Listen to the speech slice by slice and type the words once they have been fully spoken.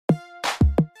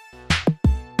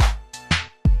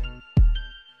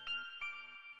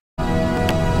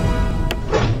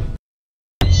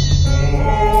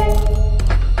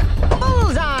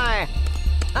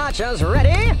Archers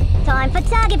ready? Time for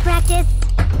target practice.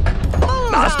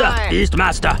 Bullseye. Master, East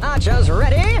Master. Archers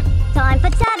ready? Time for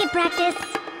target practice.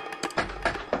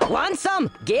 Want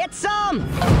some? Get some!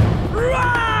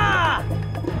 Rah!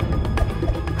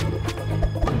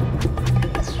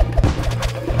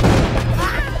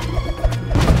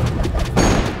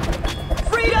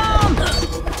 Freedom!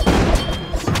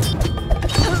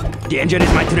 Danger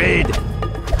is my trade.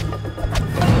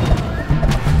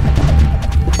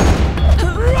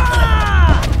 Rah!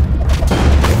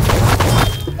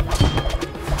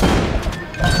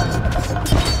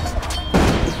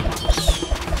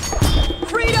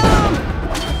 Freedom!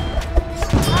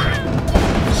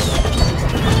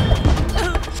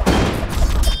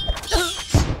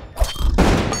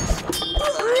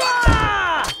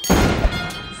 Rah!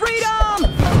 Freedom!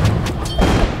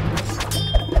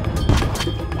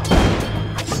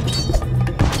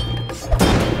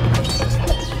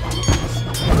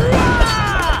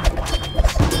 Rah!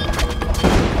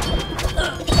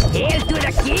 Hail to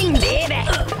the king, baby!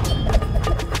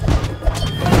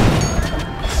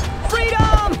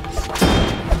 Freedom!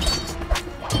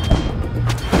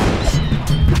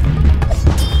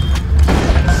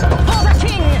 For the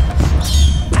king!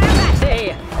 Have at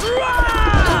thee!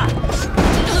 Rah!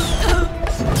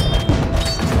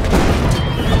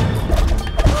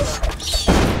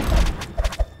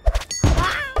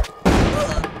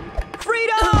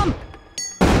 Freedom!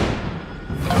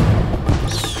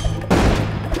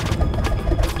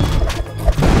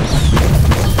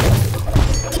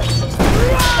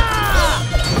 Rah!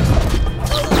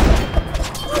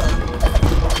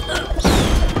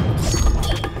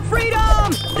 Freedom!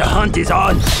 The hunt is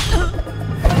on.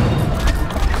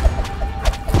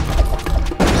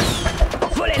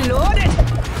 Fully loaded!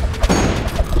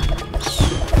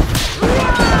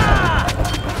 Rah!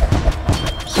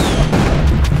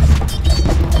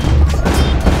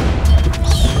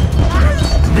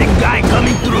 Big guy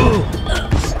coming through.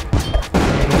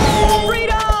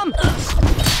 Freedom!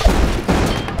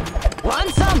 Want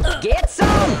some? Get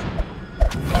some!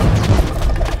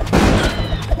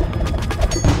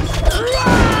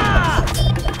 Rah!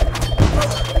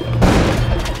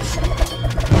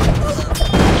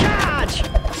 Charge!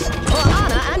 For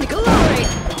honor and glory!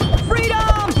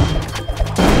 Freedom!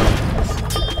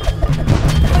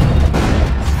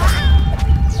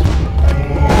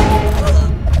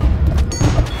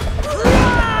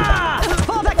 Rah!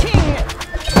 For the king!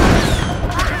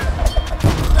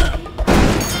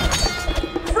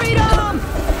 Freedom!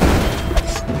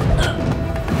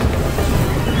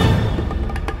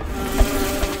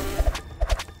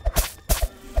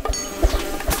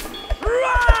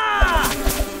 Rah!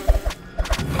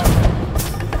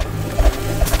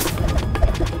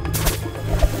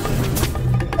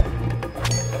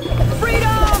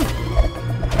 Freedom!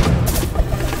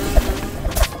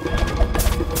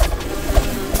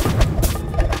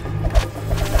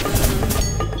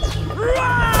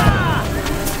 Rah!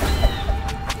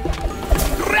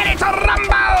 Ready to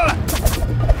rumble.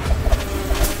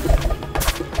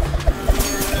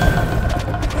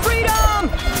 Freedom!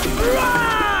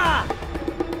 Rah!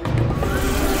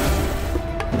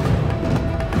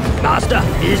 Master,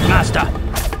 East Master.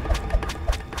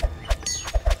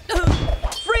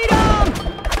 Freedom!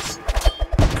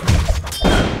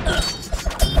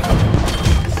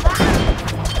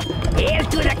 Hail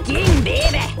to the king,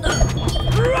 baby!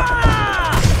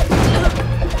 Rah!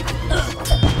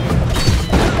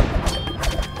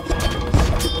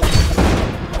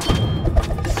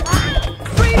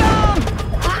 Freedom!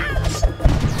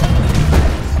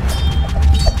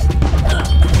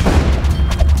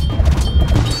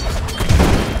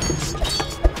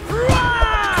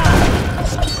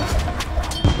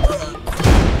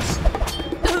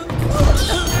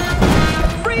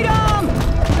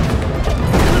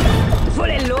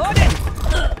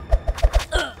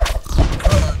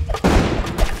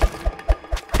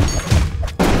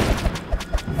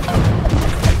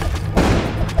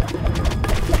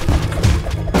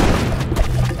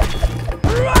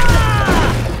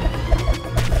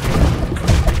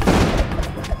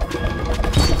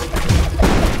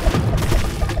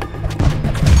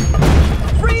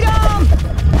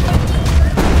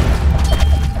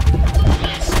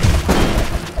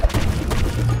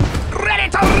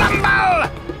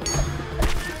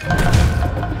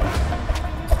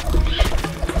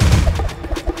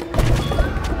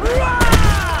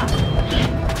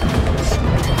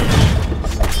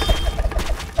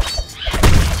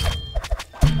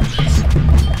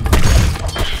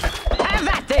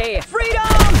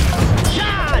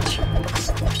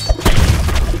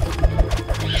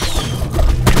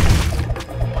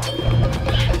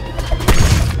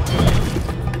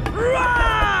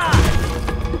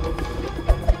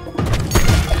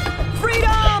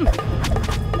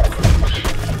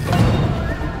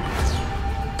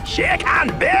 Shake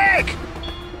and bake!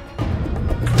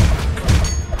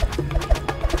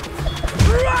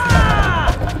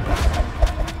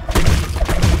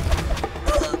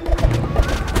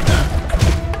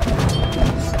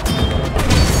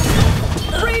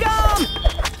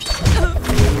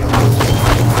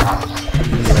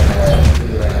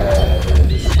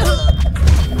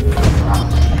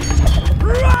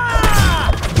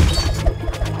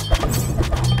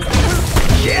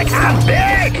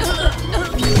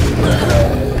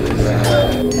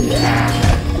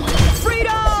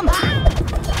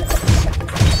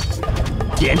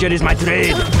 Danger is my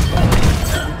trade.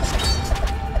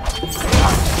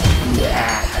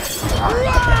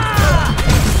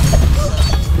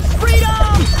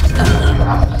 Freedom!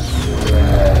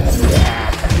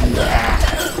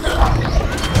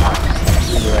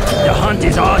 The hunt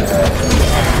is on.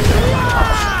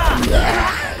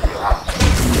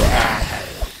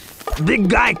 Big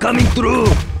guy coming through.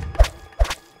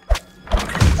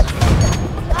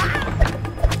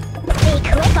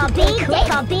 Be quick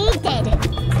or be dead.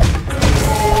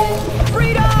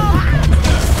 Freedom!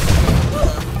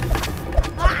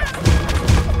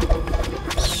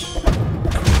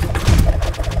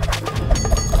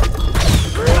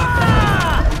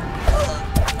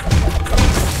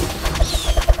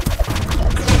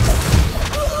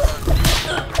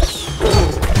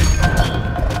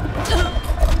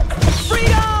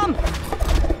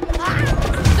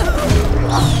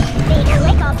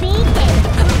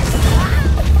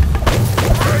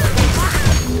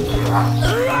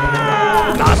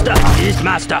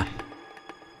 Master!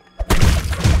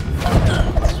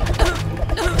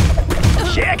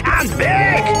 Shake and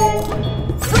bake!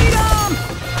 Freedom!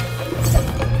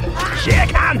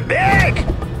 Shake and bake!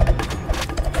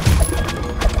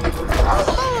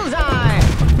 Bullseye!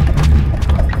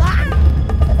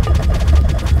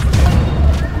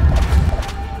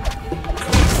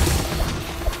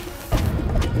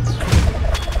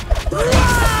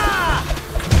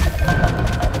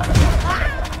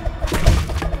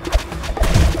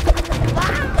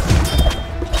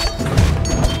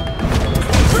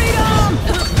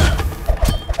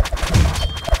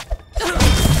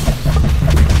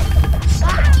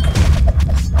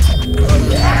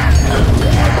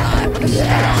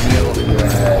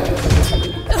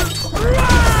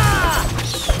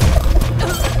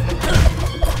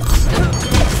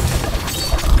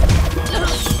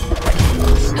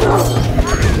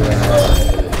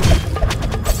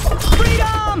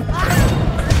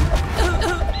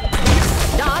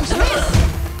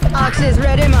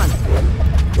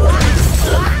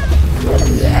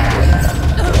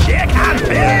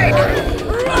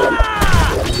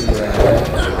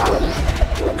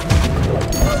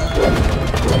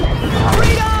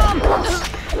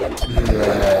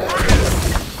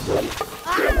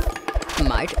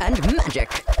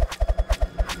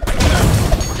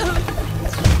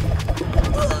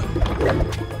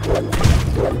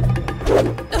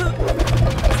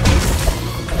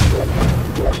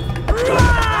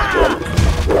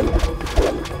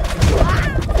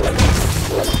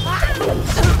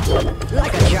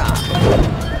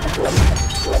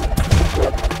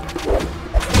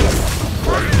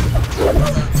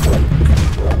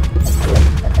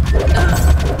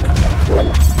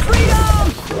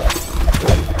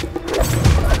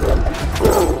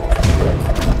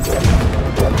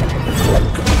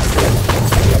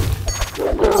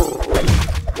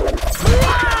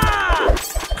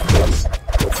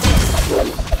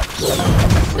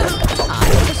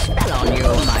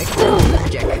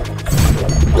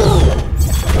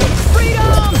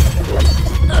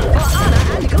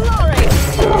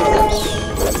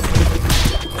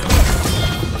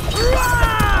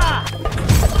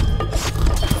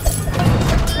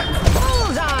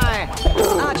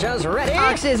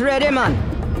 is ready, man.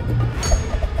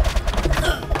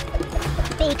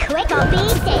 Be quick or be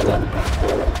dead.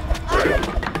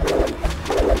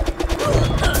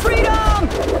 Freedom!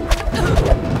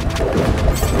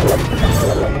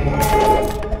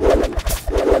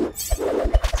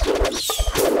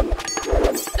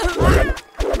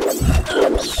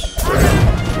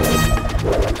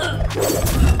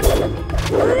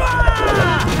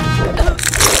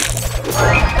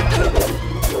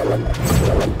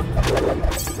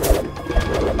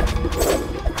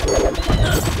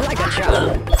 Like a shot.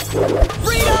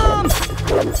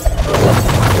 Freedom!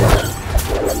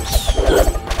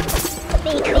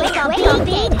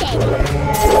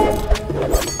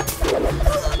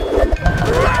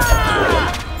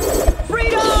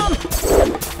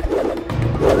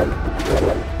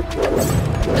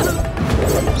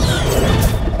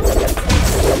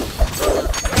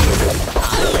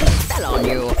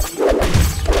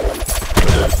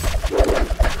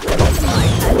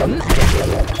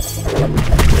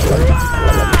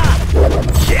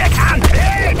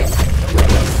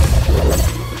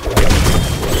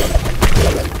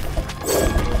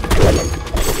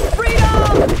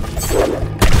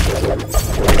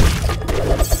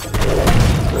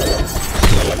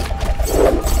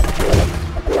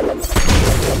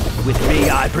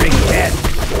 I bring death.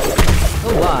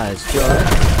 Who was, George?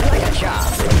 Like a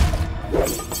chop.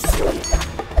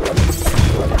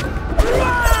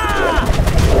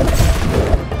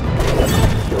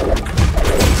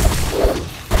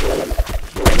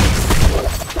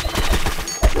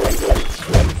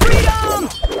 Freedom!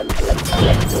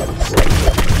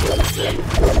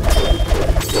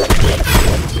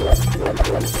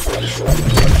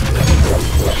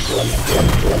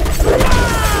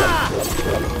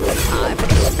 I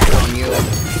put a spell on you.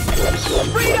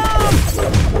 Freedom!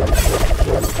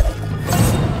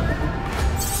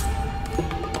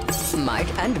 Might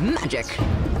and magic.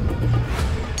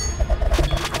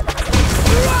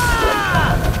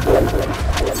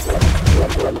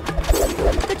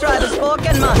 The tribe has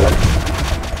spoken, man.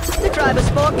 The tribe has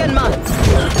spoken, man.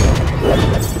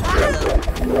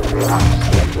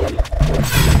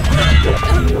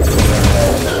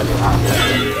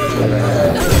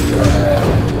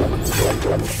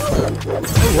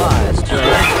 Who was,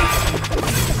 George?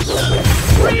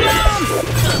 Freedom!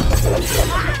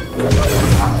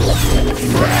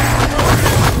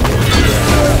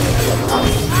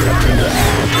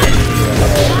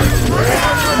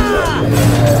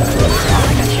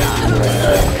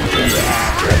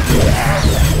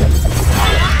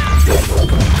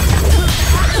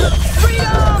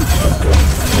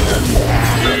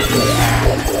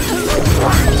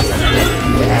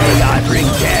 May I bring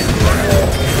death.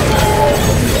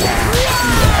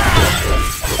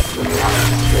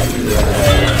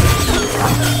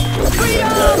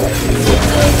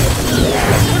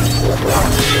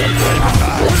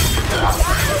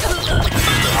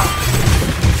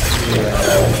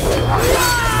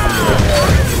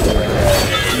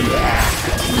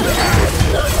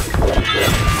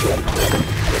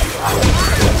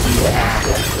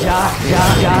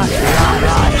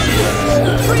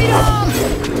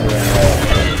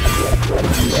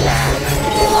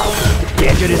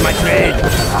 Gadget is my trade.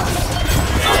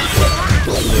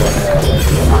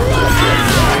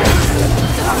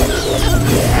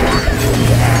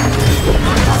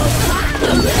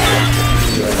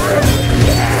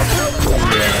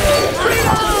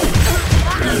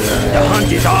 The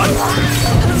hunt is on.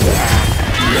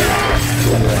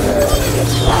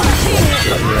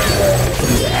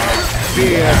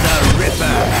 Fear the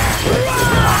Ripper.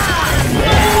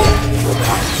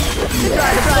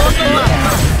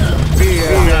 Fear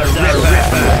the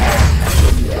Ripper.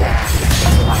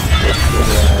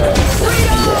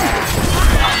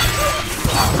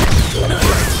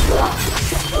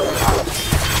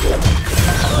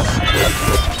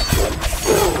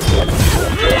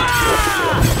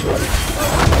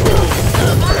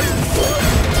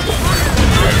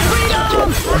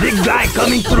 Big guy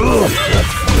coming through.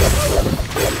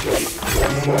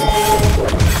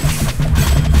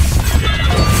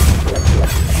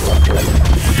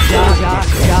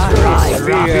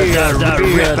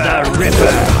 Fear the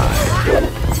Ripper.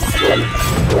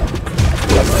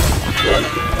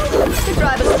 The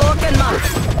tribe has spoken, man.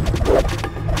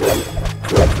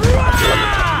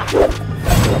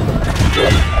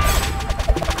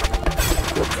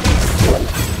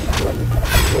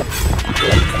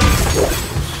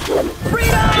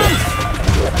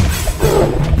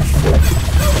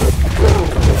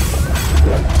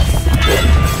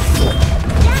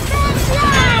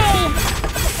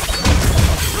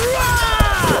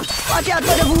 Watch out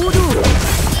for the voodoo!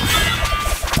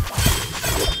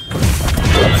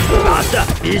 Master,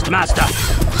 Beast Master.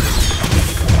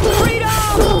 Freedom!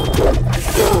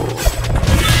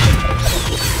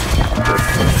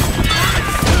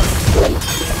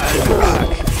 I'll be back.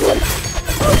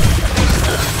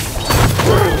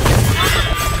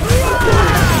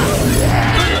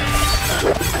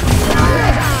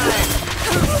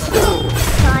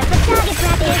 Time for target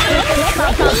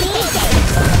practice.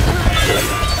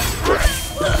 Quick,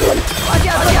 Watch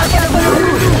out for the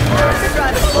voodoo! The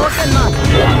tribe has spoken, man.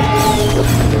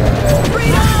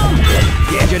 Freedom!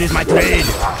 Gadget is my trade.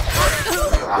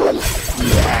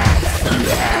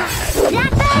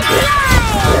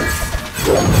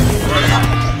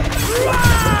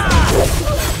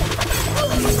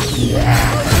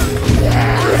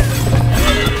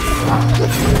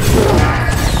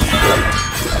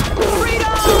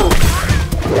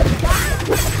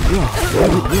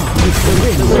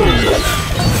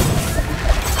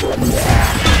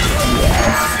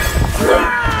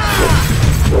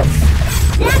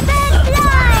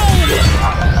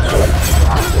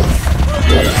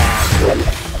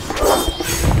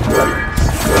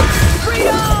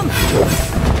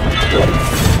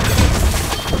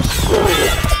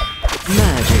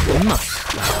 Magic must.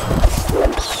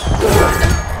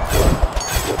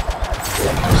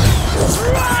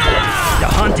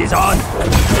 is on!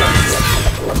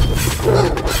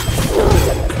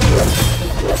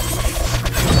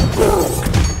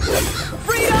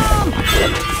 Freedom!